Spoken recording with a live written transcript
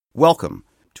Welcome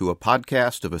to a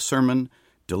podcast of a sermon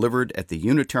delivered at the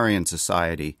Unitarian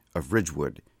Society of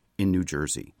Ridgewood in New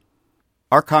Jersey.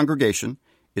 Our congregation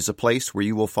is a place where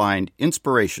you will find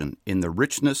inspiration in the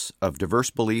richness of diverse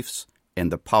beliefs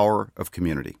and the power of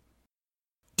community.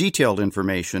 Detailed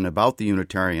information about the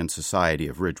Unitarian Society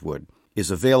of Ridgewood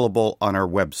is available on our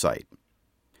website,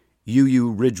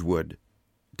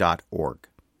 uuridgewood.org.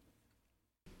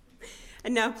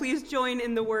 And now please join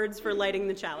in the words for lighting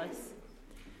the chalice.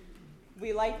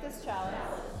 We light this chalice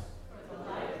for the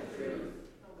light of truth,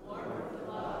 the warmth of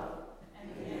love, and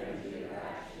the energy of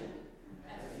action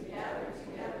as we gather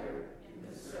together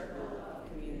in the circle of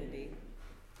community.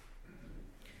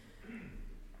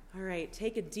 All right,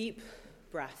 take a deep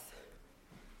breath.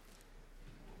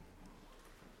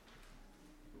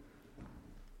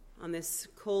 On this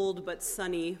cold but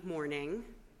sunny morning,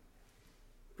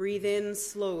 breathe in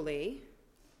slowly.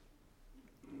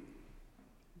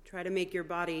 Try to make your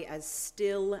body as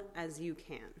still as you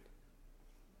can.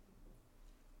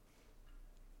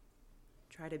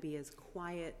 Try to be as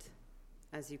quiet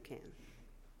as you can.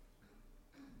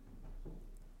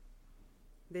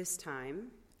 This time,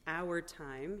 our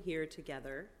time here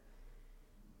together,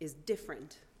 is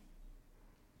different.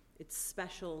 It's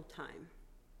special time.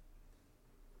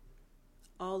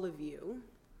 All of you,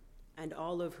 and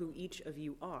all of who each of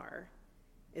you are,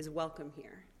 is welcome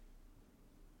here.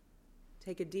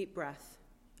 Take a deep breath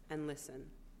and listen.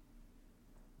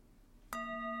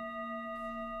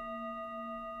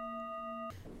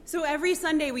 So every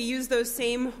Sunday we use those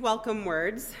same welcome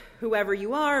words. Whoever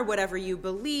you are, whatever you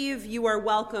believe, you are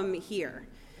welcome here.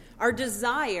 Our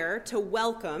desire to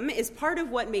welcome is part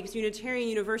of what makes Unitarian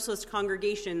Universalist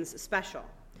congregations special.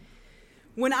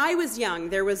 When I was young,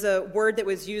 there was a word that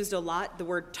was used a lot, the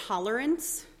word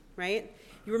tolerance, right?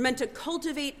 You were meant to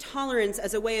cultivate tolerance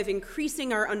as a way of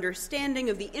increasing our understanding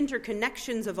of the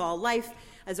interconnections of all life,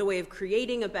 as a way of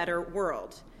creating a better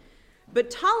world. But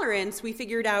tolerance, we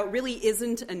figured out, really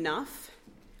isn't enough.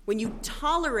 When you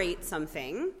tolerate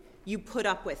something, you put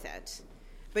up with it.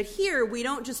 But here, we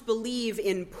don't just believe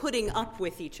in putting up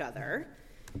with each other.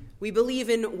 We believe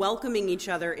in welcoming each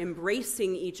other,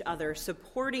 embracing each other,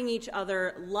 supporting each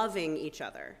other, loving each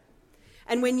other.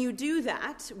 And when you do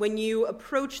that, when you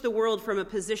approach the world from a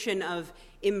position of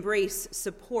embrace,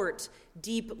 support,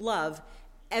 deep love,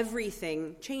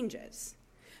 everything changes.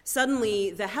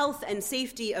 Suddenly, the health and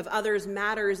safety of others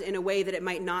matters in a way that it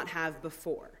might not have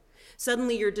before.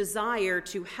 Suddenly, your desire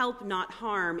to help, not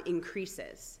harm,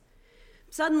 increases.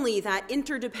 Suddenly, that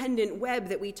interdependent web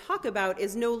that we talk about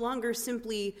is no longer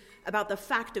simply about the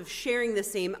fact of sharing the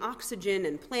same oxygen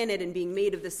and planet and being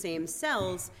made of the same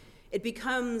cells. It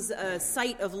becomes a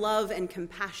site of love and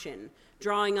compassion,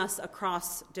 drawing us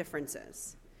across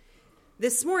differences.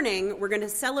 This morning, we're going to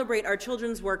celebrate our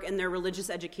children's work in their religious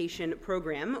education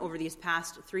program over these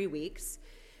past 3 weeks.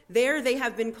 There, they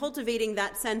have been cultivating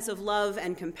that sense of love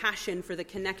and compassion for the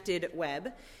connected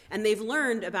web, and they've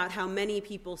learned about how many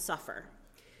people suffer.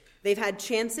 They've had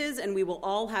chances, and we will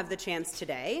all have the chance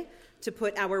today, to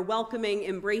put our welcoming,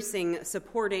 embracing,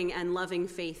 supporting, and loving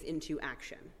faith into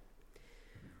action.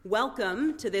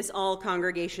 Welcome to this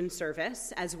all-congregation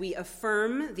service as we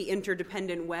affirm the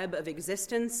interdependent web of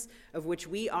existence of which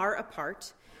we are a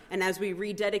part, and as we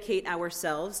rededicate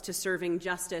ourselves to serving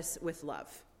justice with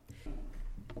love.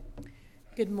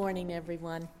 Good morning,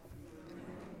 everyone.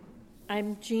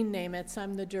 I'm Jean Nametz.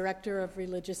 I'm the Director of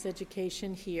Religious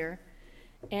Education here,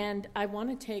 and I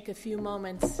want to take a few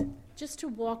moments just to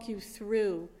walk you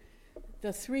through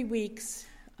the 3 weeks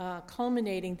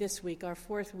culminating this week, our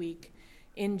 4th week,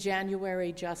 in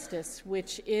January Justice,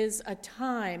 which is a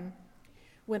time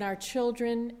when our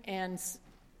children and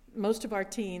most of our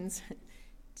teens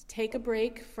take a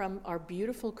break from our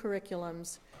beautiful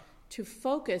curriculums to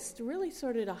focus, to really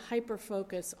sort of a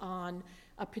hyper-focus on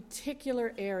a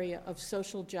particular area of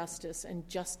social justice and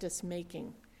justice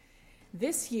making.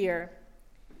 This year,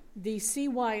 the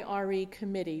CYRE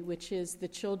committee, which is the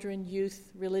Children, Youth,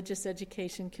 Religious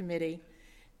Education Committee,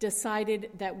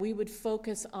 decided that we would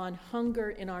focus on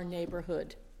hunger in our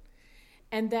neighborhood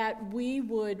and that we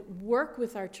would work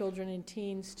with our children and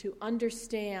teens to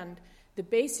understand the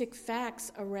basic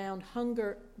facts around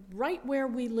hunger right where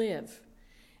we live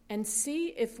and see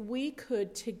if we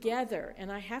could together,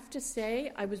 and I have to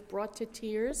say I was brought to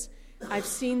tears. I've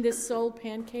seen this soul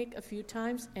pancake a few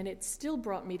times and it still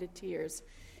brought me to tears.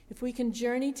 If we can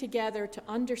journey together to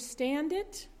understand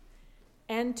it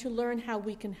and to learn how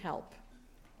we can help.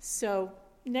 So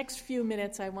next few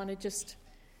minutes, I want to just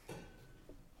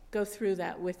go through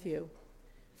that with you.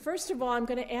 First of all, I'm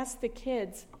going to ask the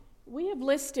kids, we have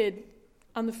listed,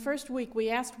 on the first week,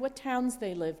 we asked what towns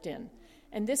they lived in.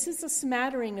 And this is a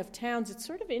smattering of towns. It's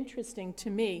sort of interesting to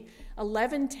me.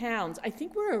 11 towns. I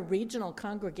think we're a regional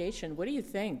congregation. What do you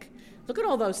think? Look at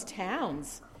all those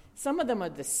towns. Some of them are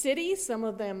the city. Some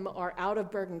of them are out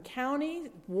of Bergen County,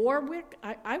 Warwick.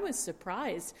 I was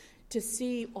surprised to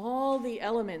see all the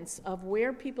elements of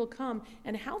where people come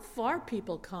and how far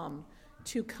people come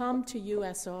to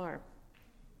USR.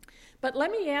 But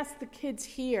let me ask the kids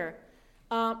here,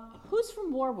 who's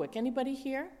from Warwick? Anybody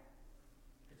here?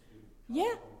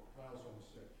 Yeah.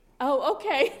 Oh,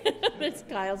 okay. That's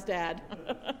Kyle's dad.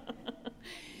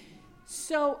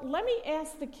 So let me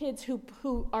ask the kids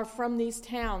who are from these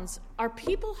towns, are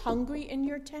people hungry in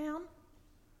your town?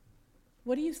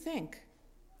 What do you think?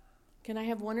 Can I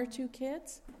have one or two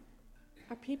kids?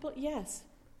 Are people, yes.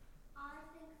 I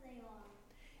think they are.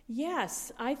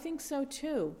 Yes, I think so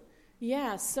too.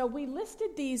 Yeah, so we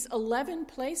listed these 11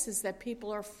 places that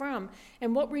people are from,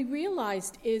 and what we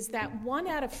realized is that 1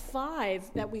 out of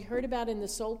 5 that we heard about in the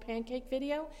Soul Pancake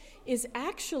video is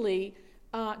actually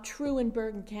true in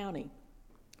Bergen County,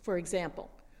 for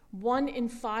example. 1 in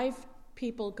 5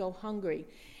 people go hungry.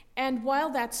 And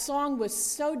while that song was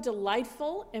so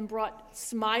delightful and brought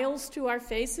smiles to our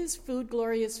faces, Food,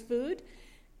 Glorious Food,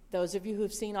 those of you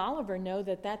who've seen Oliver know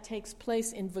that that takes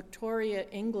place in Victoria,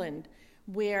 England,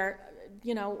 where,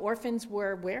 orphans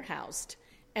were warehoused.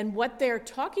 And what they're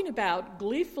talking about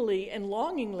gleefully and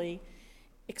longingly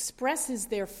expresses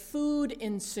their food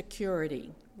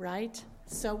insecurity, right?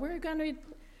 So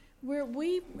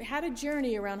we had a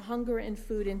journey around hunger and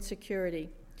food insecurity.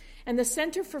 And the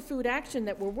Center for Food Action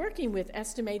that we're working with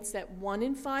estimates that 1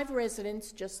 in 5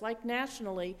 residents, just like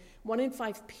nationally, 1 in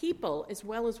 5 people, as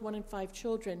well as 1 in 5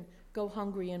 children, go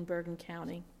hungry in Bergen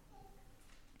County.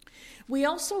 We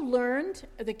also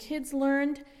the kids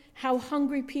learned how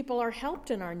hungry people are helped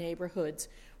in our neighborhoods.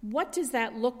 What does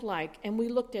that look like? And we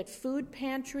looked at food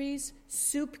pantries,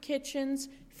 soup kitchens,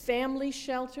 family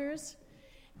shelters.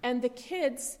 And the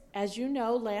kids, as you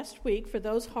know, last week, for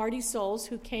those hardy souls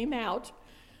who came out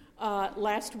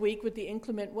last week with the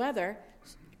inclement weather,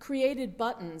 created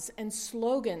buttons and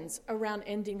slogans around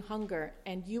ending hunger.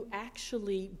 And you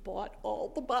actually bought all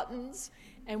the buttons.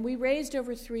 And we raised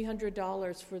over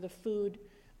 $300 for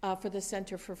for the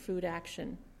Center for Food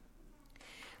Action.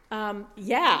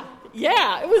 Yeah,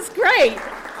 it was great.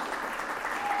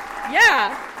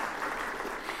 Yeah.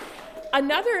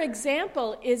 Another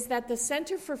example is that the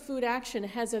Center for Food Action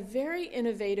has a very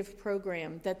innovative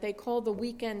program that they call the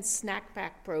Weekend Snack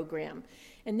Pack Program.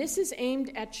 And this is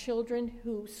aimed at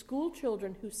school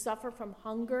children who suffer from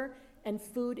hunger and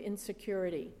food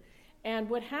insecurity. And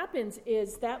what happens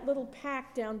is that little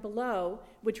pack down below,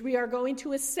 which we are going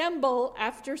to assemble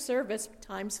after service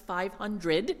times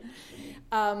 500,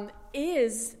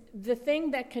 is the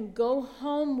thing that can go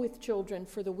home with children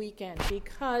for the weekend,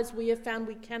 because we have found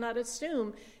we cannot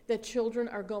assume that children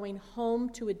are going home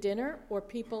to a dinner or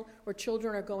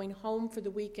children are going home for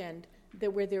the weekend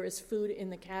where there is food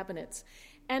in the cabinets.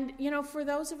 And, for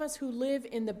those of us who live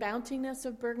in the bountiness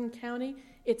of Bergen County,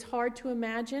 it's hard to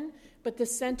imagine, but the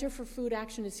Center for Food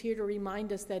Action is here to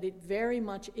remind us that it very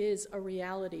much is a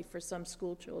reality for some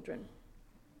school children.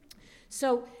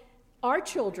 So our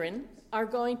children are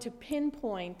going to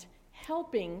pinpoint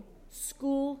helping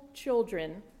school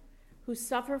children who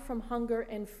suffer from hunger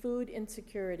and food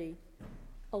insecurity,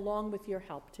 along with your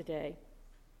help today.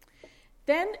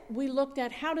 Then we looked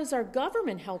at how does our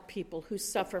government help people who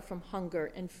suffer from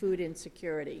hunger and food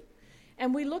insecurity.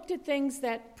 And we looked at things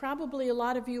that probably a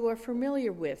lot of you are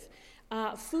familiar with.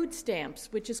 Food stamps,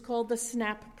 which is called the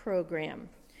SNAP program.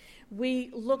 We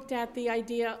looked at the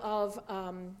idea of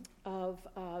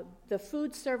the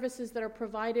food services that are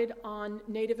provided on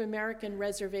Native American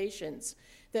reservations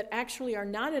that actually are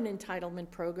not an entitlement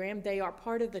program. They are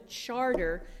part of the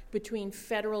charter between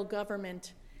federal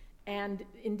government and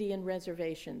Indian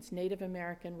reservations, Native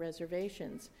American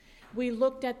reservations. We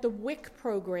looked at the WIC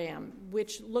program,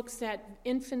 which looks at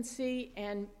infancy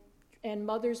and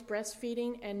mothers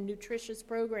breastfeeding and nutritious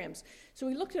programs. So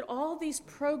we looked at all these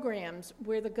programs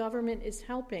where the government is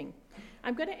helping.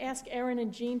 I'm going to ask Erin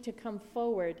and Jean to come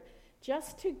forward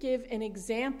just to give an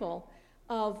example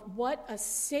of what a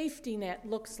safety net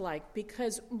looks like,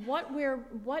 because what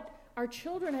our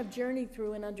children have journeyed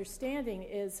through and understanding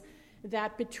is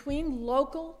that between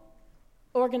local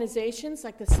organizations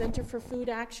like the Center for Food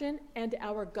Action and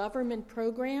our government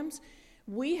programs,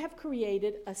 we have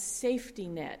created a safety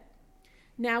net.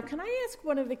 Now, can I ask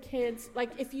one of the kids,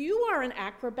 if you are an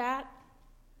acrobat,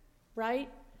 right,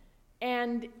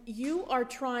 and you are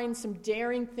trying some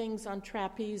daring things on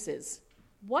trapezes,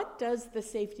 what does the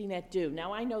safety net do?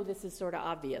 Now, I know this is sort of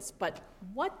obvious, but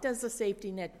what does the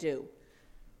safety net do?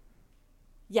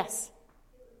 Yes.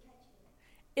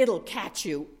 It'll catch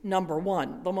you, number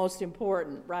one, the most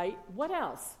important, right? What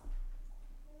else?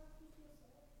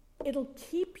 It'll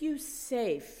keep you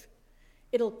safe.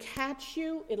 It'll catch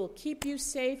you. It'll keep you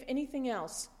safe. Anything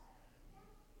else?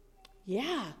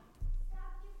 Yeah.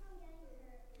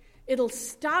 It'll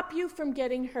stop you from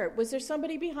getting hurt. Was there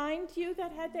somebody behind you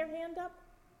that had their hand up?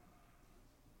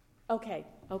 Okay,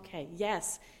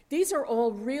 yes. These are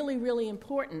all really, really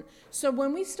important. So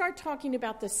when we start talking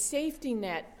about the safety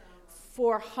net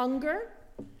for hunger,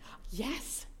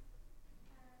 yes.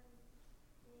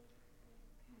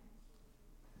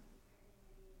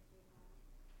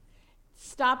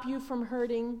 Stop you from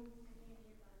hurting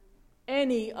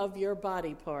any of your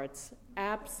body parts.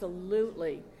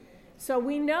 Absolutely. So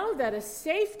we know that a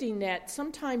safety net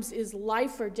sometimes is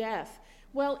life or death.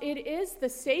 Well, it is the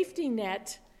safety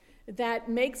net that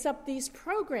makes up these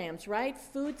programs, right?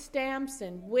 Food stamps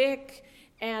and WIC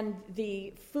and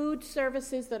the food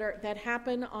services that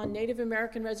happen on Native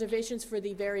American reservations for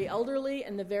the very elderly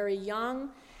and the very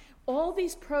young. All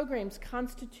these programs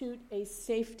constitute a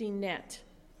safety net.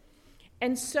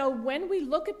 And so when we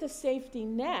look at the safety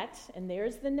net, and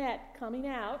there's the net coming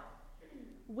out,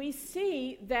 we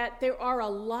see that there are a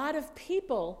lot of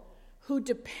people who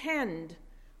depend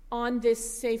on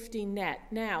this safety net.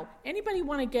 Now, anybody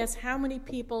want to guess how many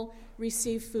people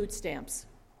receive food stamps?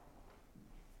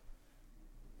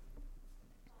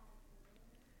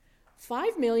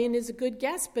 5 million is a good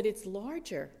guess, but it's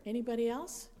larger. Anybody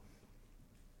else?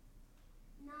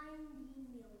 90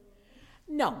 million.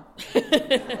 No.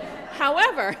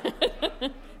 However,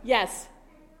 yes.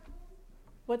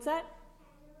 What's that?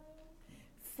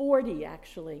 40,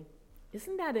 actually.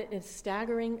 Isn't that a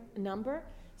staggering number?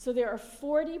 So there are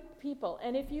 40 people.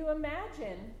 And if you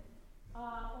imagine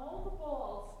all the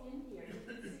balls in here, you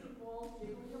can see the balls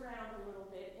jiggling around a little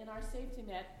bit in our safety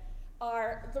net,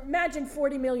 imagine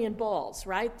 40 million balls,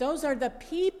 right? Those are the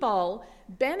people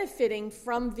benefiting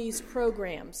from these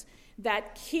programs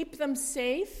that keep them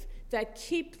safe, that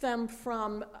keep them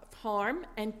from harm,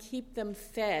 and keep them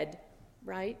fed,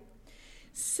 right?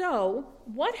 So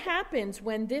what happens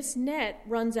when this net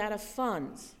runs out of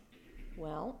funds?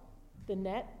 Well, the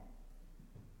net,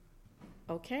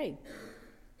 okay.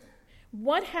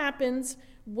 What happens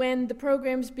when the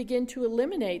programs begin to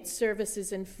eliminate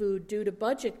services and food due to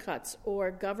budget cuts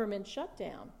or government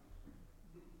shutdown?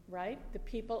 Right? The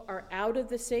people are out of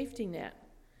the safety net.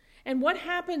 And what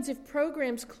happens if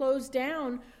programs close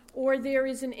down or there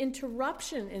is an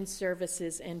interruption in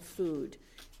services and food?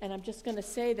 And I'm just going to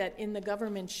say that in the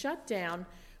government shutdown,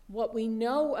 what we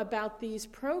know about these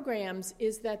programs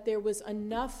is that there was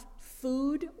enough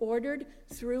food ordered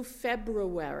through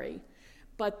February,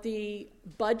 but the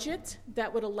budget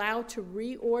that would allow to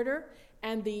reorder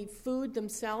and the food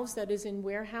themselves that is in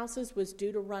warehouses was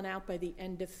due to run out by the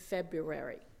end of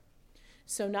February.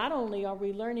 So not only are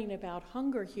we learning about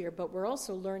hunger here, but we're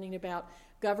also learning about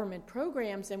government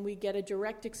programs, and we get a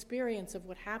direct experience of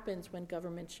what happens when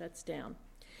government shuts down.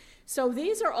 So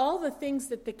these are all the things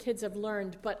that the kids have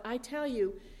learned, but I tell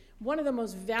you, one of the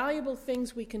most valuable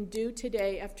things we can do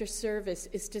today after service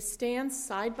is to stand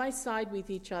side by side with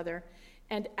each other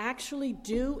and actually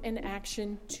do an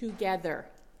action together.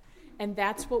 And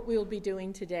that's what we'll be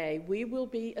doing today. We will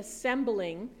be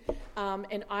assembling,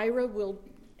 and Ira will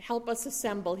help us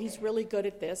assemble. He's really good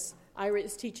at this. Ira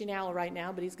is teaching Al right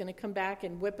now, but he's going to come back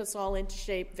and whip us all into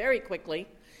shape very quickly.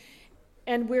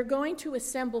 And we're going to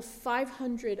assemble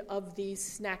 500 of these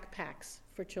snack packs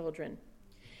for children.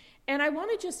 And I want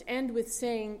to just end with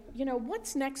saying,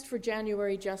 what's next for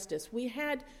January Justice? We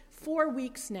had 4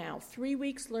 weeks now, 3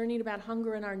 weeks learning about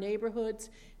hunger in our neighborhoods,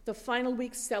 the final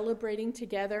week celebrating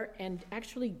together and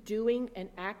actually doing an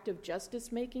act of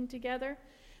justice making together.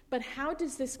 But how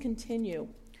does this continue?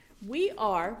 We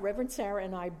are, Reverend Sarah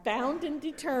and I, bound and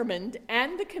determined,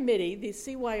 and the committee, the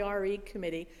CYRE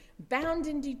committee, bound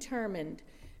and determined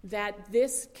that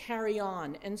this carry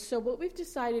on. And so what we've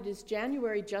decided is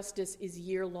January Justice is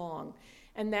year-long,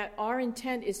 and that our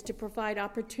intent is to provide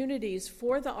opportunities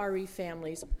for the RE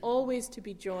families always to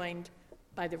be joined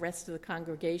by the rest of the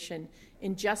congregation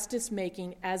in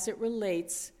justice-making as it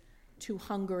relates to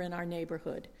hunger in our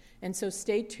neighborhood. And so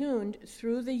stay tuned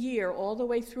through the year, all the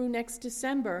way through next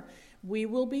December. We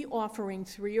will be offering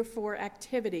 3 or 4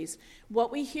 activities.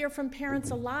 What we hear from parents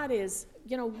a lot is,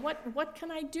 what can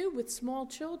I do with small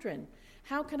children?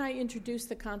 How can I introduce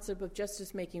the concept of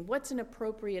justice making? What's an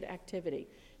appropriate activity?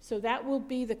 So that will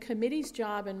be the committee's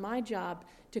job and my job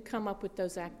to come up with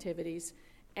those activities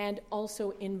and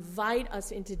also invite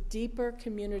us into deeper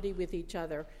community with each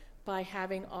other by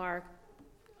having our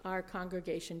our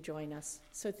congregation join us.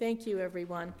 So thank you,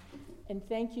 everyone, and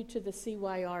thank you to the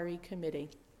CYRE committee.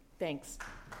 Thanks.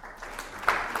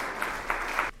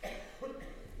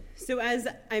 So as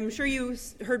I'm sure you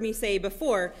heard me say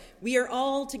before, we are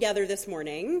all together this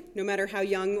morning, no matter how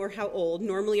young or how old.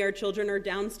 Normally our children are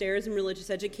downstairs in religious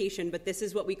education, but this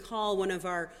is what we call one of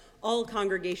our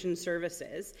all-congregation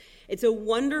services. It's a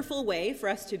wonderful way for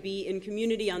us to be in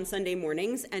community on Sunday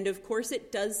mornings, and of course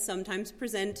it does sometimes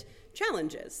present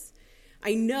challenges.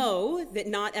 I know that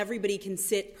not everybody can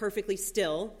sit perfectly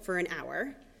still for an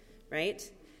hour, right?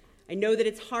 I know that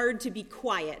it's hard to be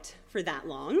quiet for that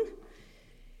long.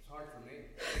 It's hard for me.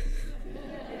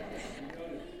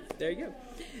 There you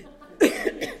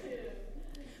go.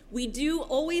 We do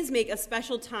always make a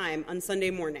special time on Sunday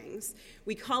mornings.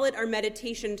 We call it our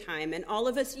meditation time, and all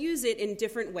of us use it in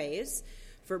different ways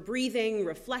for breathing,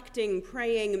 reflecting,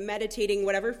 praying, meditating,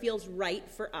 whatever feels right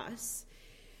for us.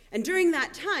 And during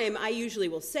that time, I usually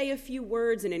will say a few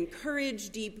words and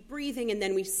encourage deep breathing, and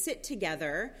then we sit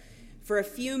together for a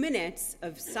few minutes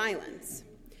of silence.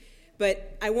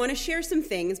 But I want to share some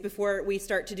things before we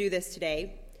start to do this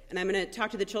today, and I'm going to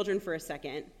talk to the children for a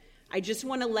second. I just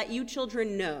want to let you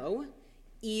children know,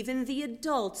 even the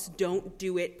adults don't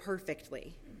do it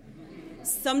perfectly.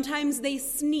 Sometimes they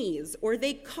sneeze, or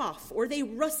they cough, or they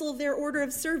rustle their order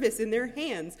of service in their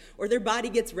hands, or their body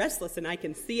gets restless and I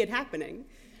can see it happening.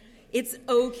 It's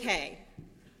okay,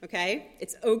 okay?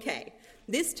 It's okay.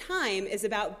 This time is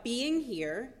about being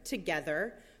here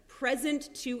together,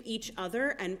 present to each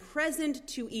other, and present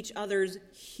to each other's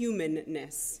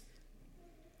humanness.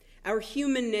 Our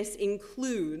humanness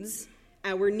includes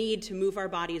our need to move our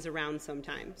bodies around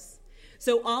sometimes.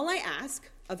 So all I ask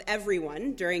of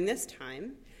everyone during this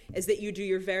time is that you do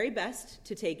your very best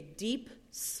to take deep,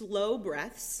 slow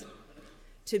breaths,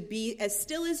 to be as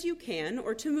still as you can,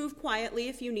 or to move quietly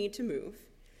if you need to move,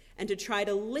 and to try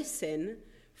to listen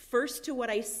first to what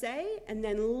I say, and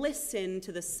then listen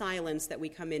to the silence that we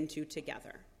come into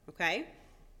together, okay?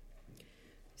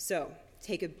 So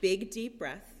take a big, deep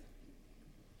breath.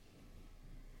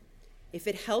 If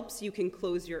it helps, you can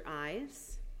close your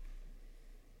eyes.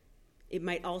 It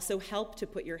might also help to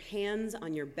put your hands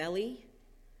on your belly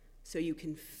so you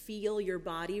can feel your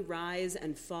body rise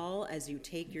and fall as you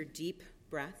take your deep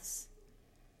breaths.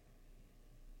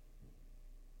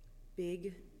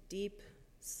 Big, deep,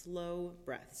 slow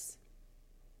breaths.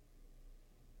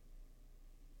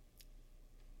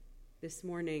 This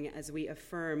morning, as we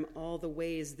affirm all the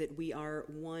ways that we are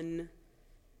one,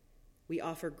 we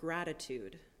offer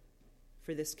gratitude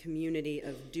for this community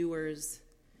of doers,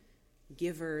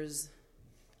 givers,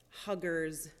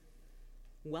 huggers,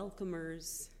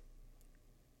 welcomers.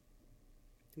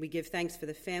 We give thanks for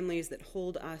the families that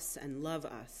hold us and love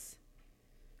us.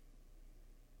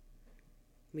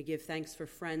 We give thanks for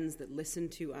friends that listen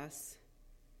to us,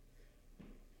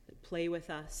 that play with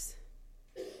us,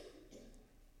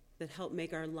 that help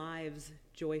make our lives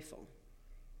joyful.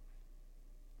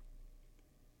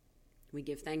 We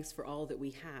give thanks for all that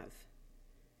we have,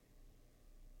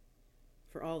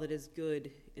 for all that is good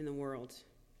in the world.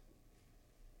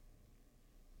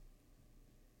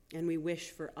 And we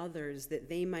wish for others that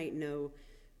they might know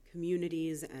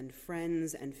communities and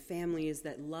friends and families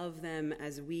that love them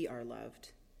as we are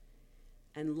loved,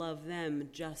 and love them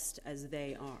just as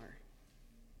they are.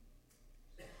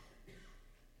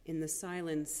 In the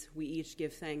silence, we each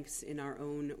give thanks in our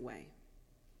own way.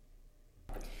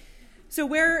 So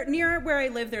near where I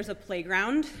live, there's a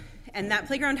playground, and that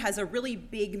playground has a really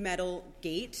big metal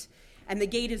gate, and the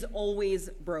gate is always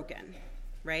broken,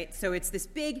 right? So it's this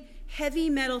big, heavy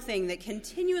metal thing that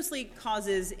continuously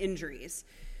causes injuries.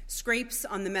 Scrapes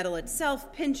on the metal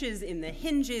itself, pinches in the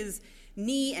hinges,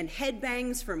 knee and head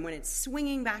bangs from when it's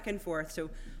swinging back and forth. So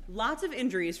lots of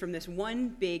injuries from this one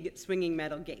big swinging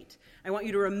metal gate. I want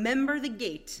you to remember the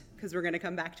gate, because we're going to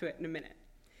come back to it in a minute.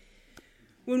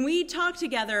 When we talk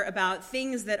together about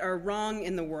things that are wrong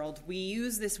in the world, we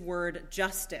use this word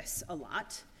justice a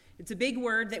lot. It's a big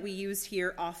word that we use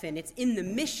here often. It's in the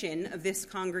mission of this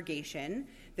congregation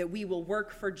that we will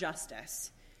work for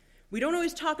justice. We don't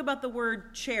always talk about the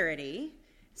word charity.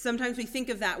 Sometimes we think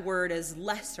of that word as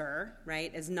lesser,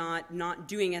 right, as not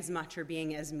doing as much or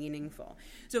being as meaningful.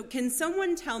 So can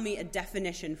someone tell me a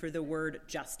definition for the word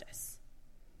justice?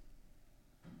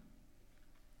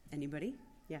 Anybody?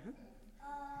 Yeah?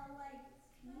 Like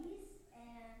peace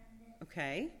and...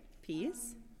 Okay,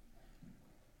 peace.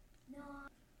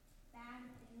 Not bad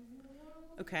things in the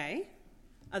world. Okay.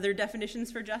 Other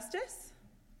definitions for justice?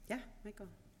 Yeah, Michael.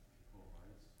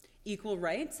 Equal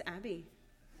rights, Abby.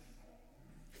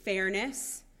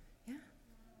 Fairness. Yeah.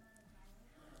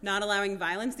 Not allowing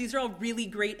violence. These are all really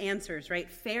great answers, right?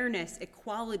 Fairness,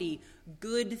 equality,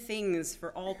 good things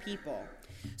for all people.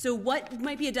 So what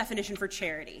might be a definition for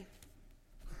charity?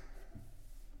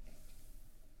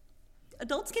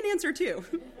 Adults can answer too.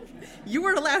 You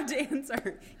were allowed to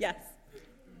answer. Yes.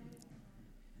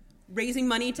 Raising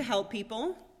money to help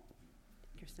people.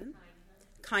 Kirsten?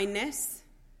 Kindness.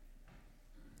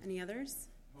 Any others?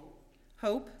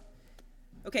 Hope.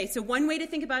 Okay, so one way to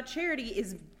think about charity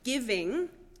is giving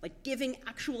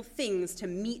actual things to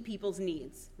meet people's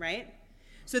needs, right?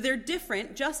 So they're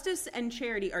different. Justice and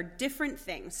charity are different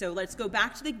things. So let's go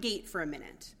back to the gate for a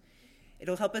minute.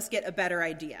 It'll help us get a better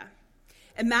idea.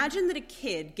 Imagine that a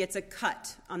kid gets a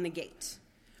cut on the gate.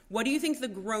 What do you think the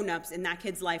grown-ups in that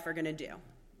kid's life are going to do?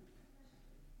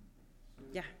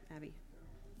 Yeah, Abby.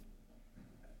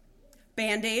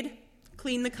 Band-Aid.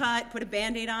 Clean the cut, put a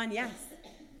Band-Aid on. Yes.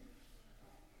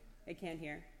 I can't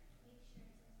hear.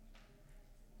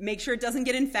 Make sure it doesn't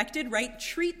get infected, right?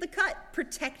 Treat the cut.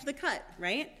 Protect the cut,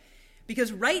 right?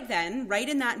 Because right then, right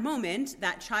in that moment,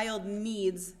 that child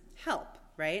needs help,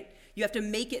 right? You have to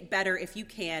make it better if you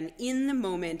can, in the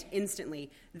moment,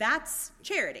 instantly. That's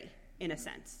charity, in a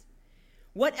sense.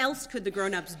 What else could the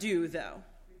grown-ups do, though?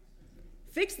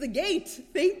 Fix the gate.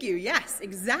 Thank you. Yes,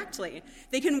 exactly.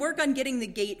 They can work on getting the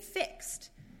gate fixed.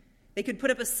 They could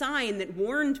put up a sign that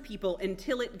warned people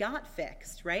until it got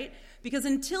fixed, right? Because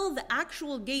until the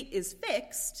actual gate is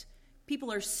fixed, people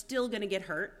are still going to get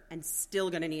hurt and still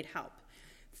going to need help.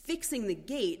 Fixing the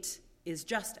gate is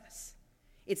justice.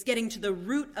 It's getting to the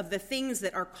root of the things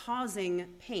that are causing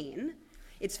pain.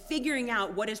 It's figuring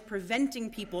out what is preventing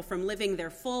people from living their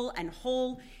full and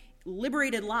whole,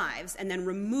 liberated lives, and then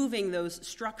removing those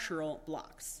structural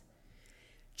blocks.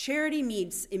 Charity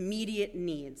meets immediate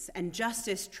needs, and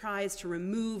justice tries to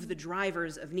remove the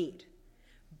drivers of need.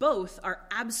 Both are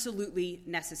absolutely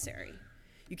necessary.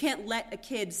 You can't let a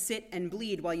kid sit and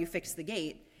bleed while you fix the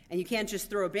gate, and you can't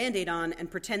just throw a Band-Aid on and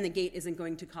pretend the gate isn't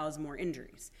going to cause more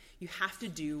injuries. You have to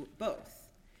do both.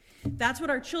 That's what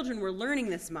our children were learning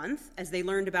this month as they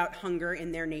learned about hunger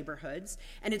in their neighborhoods,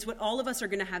 and it's what all of us are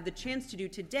going to have the chance to do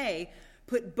today,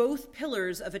 put both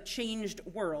pillars of a changed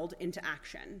world into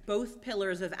action, both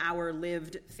pillars of our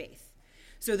lived faith.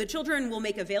 So the children will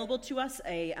make available to us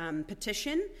a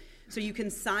petition, so you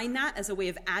can sign that as a way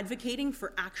of advocating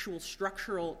for actual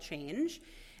structural change.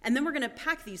 And then we're going to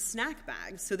pack these snack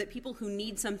bags so that people who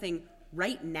need something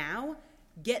right now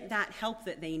get that help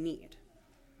that they need.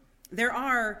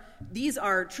 These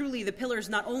are truly the pillars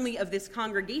not only of this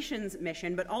congregation's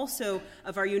mission, but also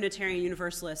of our Unitarian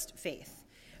Universalist faith.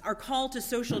 Our call to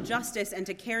social justice and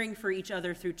to caring for each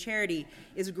other through charity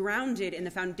is grounded in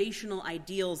the foundational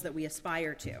ideals that we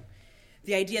aspire to.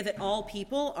 The idea that all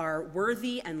people are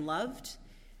worthy and loved,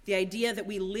 the idea that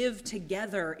we live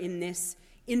together in this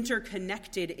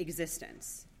interconnected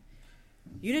existence.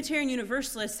 Unitarian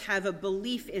Universalists have a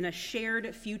belief in a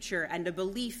shared future and a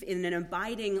belief in an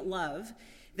abiding love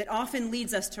that often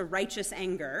leads us to righteous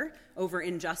anger over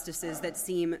injustices that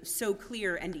seem so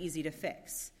clear and easy to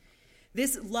fix.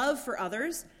 This love for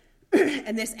others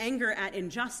and this anger at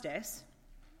injustice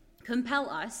compel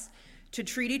us to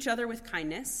treat each other with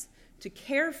kindness, to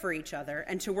care for each other,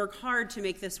 and to work hard to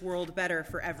make this world better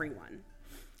for everyone.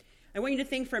 I want you to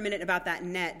think for a minute about that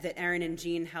net that Aaron and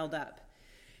Jean held up.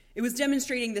 It was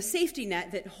demonstrating the safety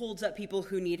net that holds up people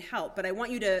who need help, but I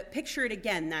want you to picture it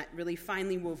again, that really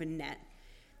finely woven net.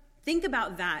 Think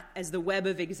about that as the web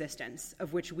of existence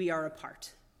of which we are a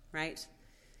part, right?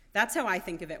 That's how I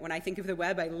think of it. When I think of the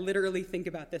web, I literally think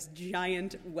about this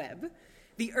giant web.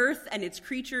 The earth and its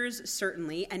creatures,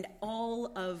 certainly, and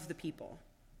all of the people.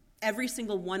 Every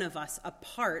single one of us a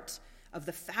part of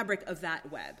the fabric of that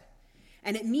web.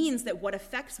 And it means that what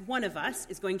affects one of us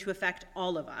is going to affect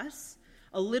all of us.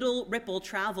 A little ripple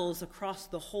travels across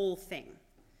the whole thing.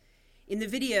 In the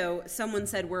video, someone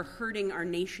said we're hurting our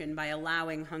nation by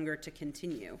allowing hunger to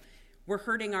continue. We're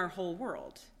hurting our whole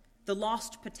world. The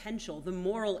lost potential, the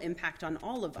moral impact on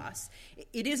all of us,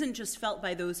 it isn't just felt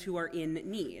by those who are in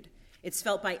need. It's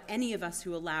felt by any of us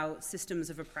who allow systems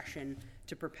of oppression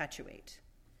to perpetuate.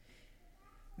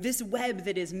 This web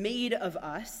that is made of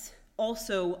us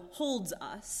also holds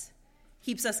us,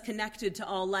 keeps us connected to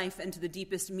all life and to the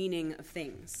deepest meaning of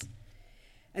things.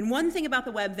 And one thing about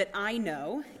the web that I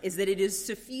know is that it is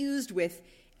suffused with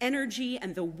energy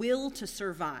and the will to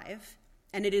survive,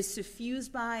 and it is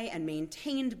suffused by and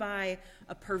maintained by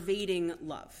a pervading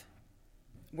love.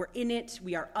 We're in it,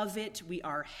 we are of it, we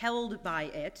are held by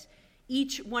it,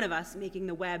 each one of us making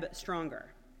the web stronger.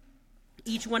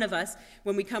 Each one of us,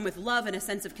 when we come with love and a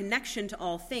sense of connection to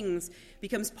all things,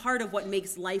 becomes part of what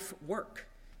makes life work,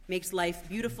 makes life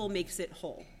beautiful, makes it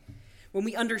whole. When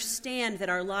we understand that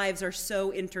our lives are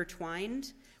so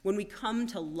intertwined, when we come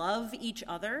to love each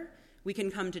other, we can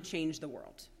come to change the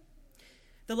world.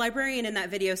 The librarian in that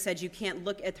video said you can't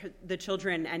look at the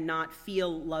children and not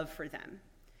feel love for them.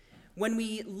 When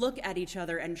we look at each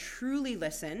other and truly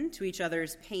listen to each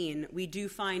other's pain, we do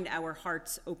find our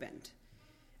hearts opened.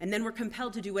 And then we're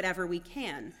compelled to do whatever we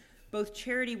can, both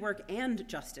charity work and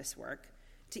justice work,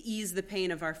 to ease the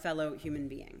pain of our fellow human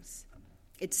beings.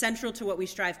 It's central to what we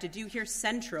strive to do here,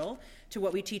 central to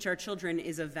what we teach our children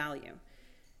is of value,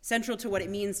 central to what it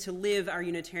means to live our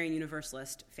Unitarian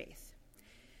Universalist faith.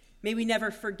 May we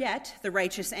never forget the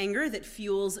righteous anger that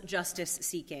fuels justice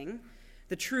seeking,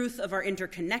 the truth of our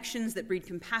interconnections that breed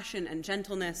compassion and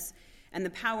gentleness, and the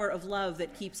power of love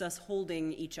that keeps us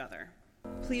holding each other.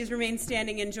 Please remain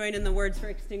standing and join in the words for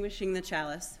extinguishing the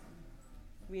chalice.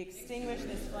 We extinguish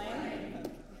this flame,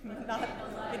 not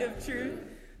the light of truth,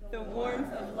 the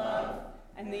warmth of love,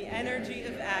 and the energy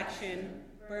of action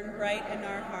burn bright in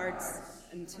our hearts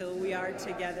until we are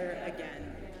together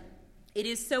again. It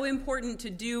is so important to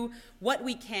do what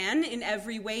we can in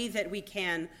every way that we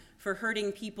can for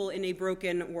hurting people in a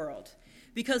broken world.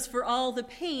 Because for all the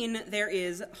pain, there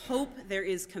is hope, there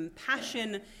is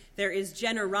compassion, there is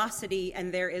generosity,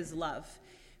 and there is love.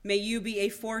 May you be a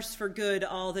force for good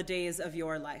all the days of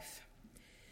your life.